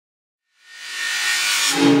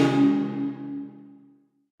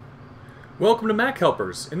Welcome to Mac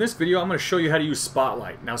Helpers. In this video I'm going to show you how to use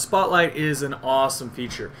Spotlight. Now Spotlight is an awesome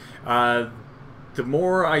feature. The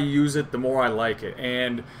more I use it, the more I like it.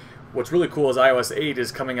 And what's really cool is iOS 8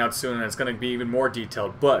 is coming out soon and it's going to be even more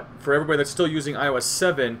detailed. But for everybody that's still using iOS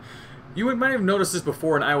 7, you might have noticed this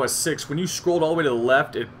before in iOS 6. When you scrolled all the way to the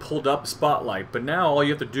left, it pulled up Spotlight. But now all you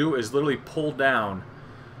have to do is literally pull down.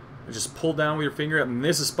 Just pull down with your finger and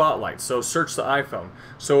this is Spotlight. So search the iPhone.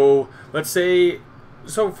 So let's say,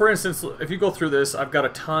 for instance, if you go through this, I've got a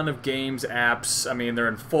ton of games, apps. I mean, they're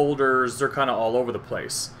in folders. They're kind of all over the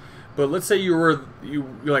place. But let's say you're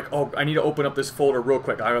like, oh, I need to open up this folder real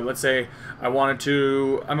quick. Let's say I'm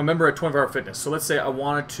a member at 24 Hour Fitness. So let's say I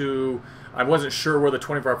wasn't sure where the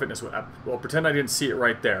 24 Hour Fitness was. Well, pretend I didn't see it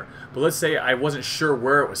right there. But let's say I wasn't sure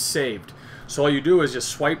where it was saved. So all you do is just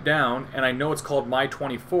swipe down, and I know it's called My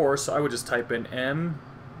 24, so I would just type in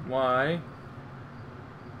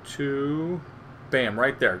MY2, bam,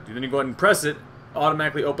 right there. Then you go ahead and press it,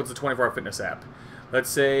 automatically opens the 24 Hour Fitness app. Let's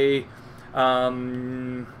say,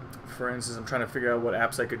 for instance, I'm trying to figure out what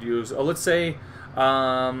apps I could use. Oh, let's say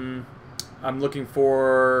I'm looking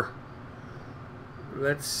for,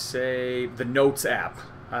 let's say, the Notes app.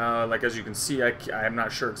 Like as you can see, I'm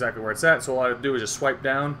not sure exactly where it's at, so all I have to do is just swipe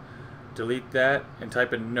down, delete that, and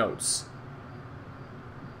type in Notes.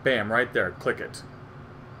 Bam, right there, click it.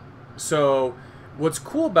 So what's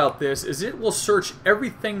cool about this is it will search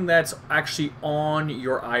everything that's actually on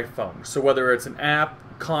your iPhone. So whether it's an app,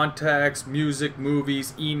 contacts, music,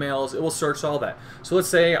 movies, emails, it will search all that. So let's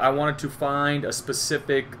say I wanted to find a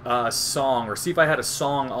specific song, or see if I had a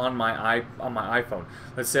song on my iPhone.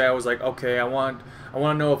 Let's say I was like, okay, I want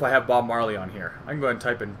to know if I have Bob Marley on here. I can go ahead and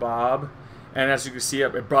type in Bob, and as you can see,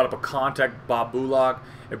 it brought up a contact, Bob Bullock.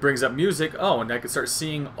 It brings up music. Oh, and I can start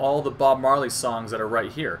seeing all the Bob Marley songs that are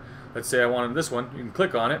right here. Let's say I wanted this one. You can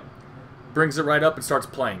click on it, brings it right up and starts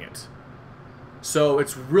playing it. So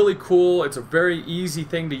it's really cool. It's a very easy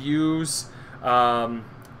thing to use, and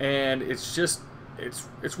it's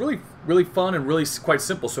really fun and really quite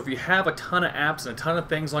simple. So if you have a ton of apps and a ton of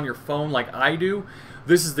things on your phone like I do,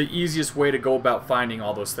 this is the easiest way to go about finding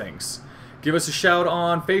all those things. Give us a shout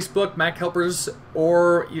on Facebook, Mac Helpers,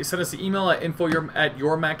 or send us an email at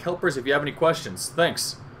info@yourmachelpers if you have any questions.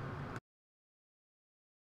 Thanks.